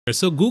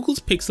So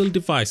Google's Pixel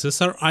devices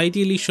are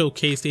ideally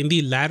showcased in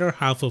the latter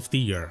half of the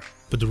year.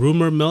 But the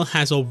rumor mill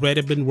has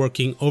already been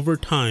working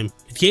overtime.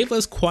 It gave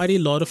us quite a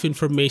lot of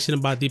information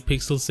about the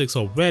Pixel 6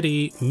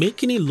 already,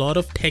 making a lot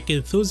of tech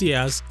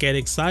enthusiasts get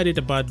excited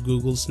about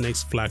Google's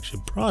next flagship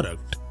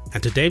product.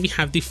 And today we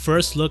have the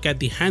first look at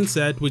the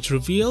handset, which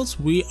reveals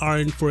we are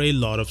in for a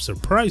lot of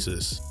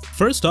surprises.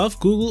 First off,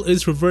 Google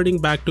is reverting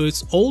back to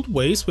its old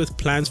ways with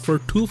plans for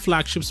two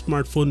flagship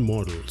smartphone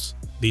models.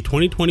 The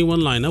 2021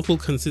 lineup will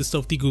consist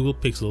of the Google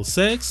Pixel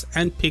 6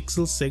 and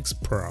Pixel 6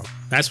 Pro.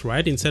 That's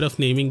right, instead of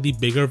naming the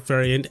bigger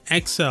variant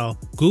XL,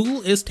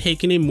 Google is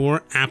taking a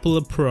more Apple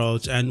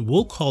approach and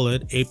will call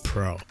it a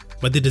Pro.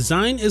 But the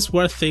design is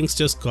where things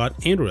just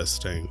got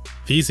interesting.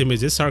 These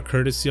images are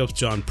courtesy of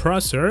Jon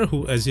Prosser,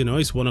 who, as you know,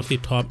 is one of the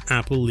top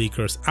Apple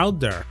leakers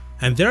out there.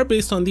 And they're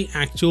based on the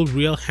actual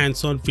real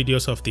hands-on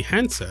videos of the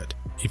handset.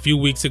 A few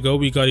weeks ago,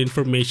 we got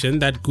information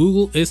that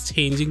Google is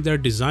changing their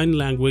design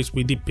language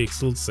with the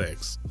Pixel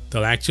 6.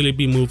 They'll actually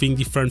be moving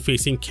the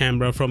front-facing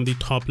camera from the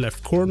top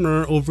left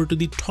corner over to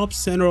the top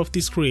center of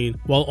the screen,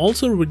 while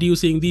also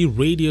reducing the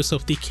radius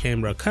of the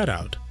camera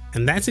cutout.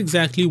 And that's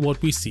exactly what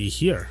we see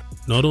here.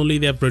 Not only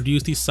they have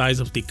reduced the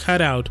size of the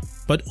cutout,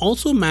 but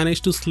also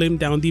managed to slim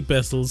down the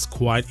bezels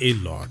quite a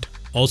lot.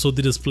 Also,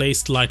 the display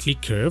is slightly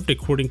curved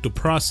according to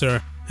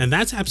Prosser, and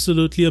that's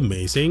absolutely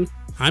amazing.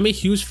 I'm a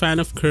huge fan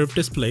of curved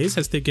displays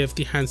as they give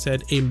the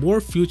handset a more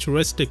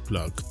futuristic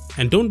look.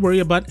 And don't worry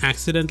about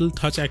accidental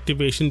touch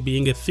activation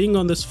being a thing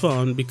on this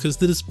phone because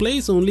the display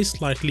is only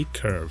slightly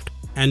curved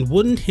and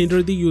wouldn't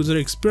hinder the user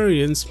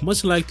experience,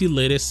 much like the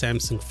latest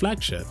Samsung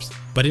flagships.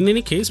 But in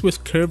any case,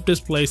 with curved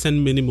displays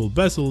and minimal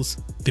bezels,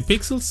 the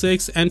Pixel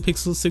 6 and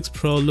Pixel 6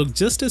 Pro look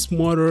just as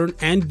modern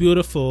and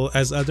beautiful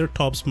as other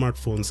top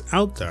smartphones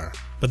out there.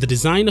 But the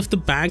design of the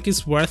back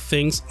is where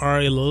things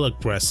are a little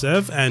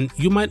aggressive, and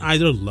you might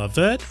either love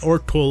it or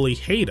totally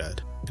hate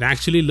it. It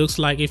actually looks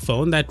like a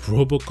phone that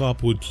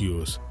Robocop would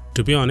use.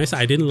 To be honest,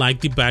 I didn't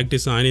like the back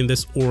design in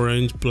this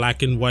orange,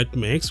 black and white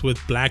mix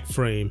with black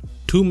frame.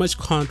 Too much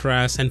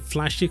contrast and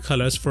flashy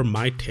colors for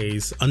my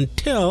taste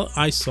until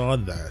I saw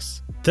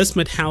this. This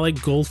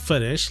metallic gold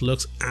finish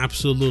looks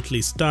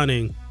absolutely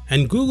stunning,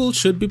 and Google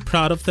should be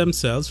proud of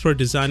themselves for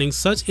designing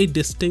such a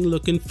distinct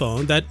looking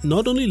phone that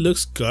not only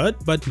looks good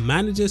but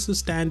manages to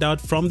stand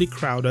out from the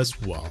crowd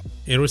as well.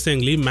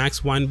 Interestingly,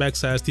 Max Weinberg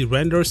says the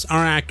renders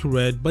are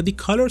accurate but the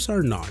colors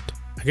are not.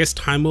 I guess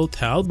time will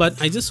tell, but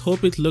I just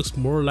hope it looks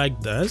more like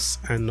this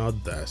and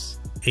not this.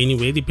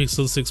 Anyway, the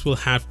Pixel 6 will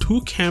have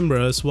 2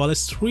 cameras while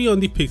it's 3 on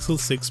the Pixel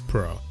 6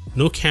 Pro.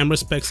 No camera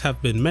specs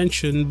have been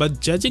mentioned, but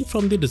judging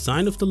from the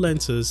design of the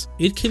lenses,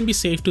 it can be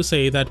safe to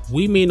say that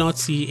we may not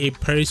see a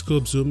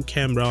periscope zoom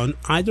camera on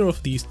either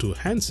of these two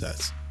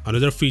handsets.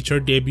 Another feature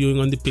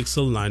debuting on the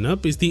Pixel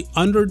lineup is the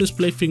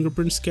under-display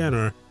fingerprint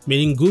scanner,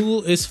 meaning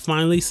Google is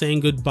finally saying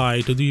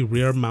goodbye to the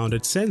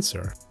rear-mounted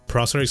sensor.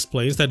 Prosser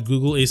explains that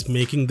Google is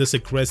making this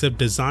aggressive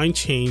design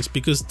change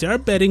because they're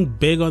betting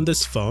big on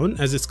this phone,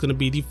 as it's going to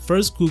be the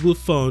first Google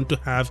phone to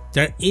have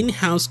their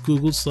in-house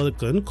Google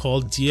silicon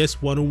called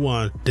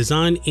GS101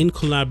 designed in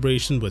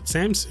collaboration with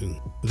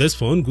Samsung. With this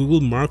phone,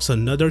 Google marks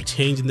another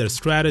change in their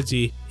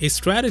strategy, a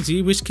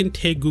strategy which can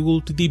take Google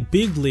to the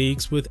big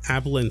leagues with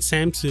Apple and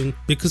Samsung,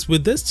 because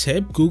with this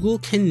chip, Google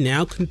can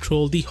now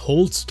control the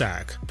whole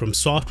stack, from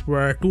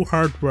software to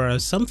hardware,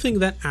 something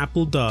that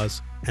Apple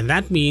does. And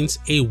that means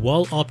a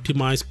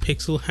well-optimized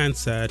Pixel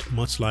handset,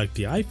 much like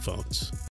the iPhones.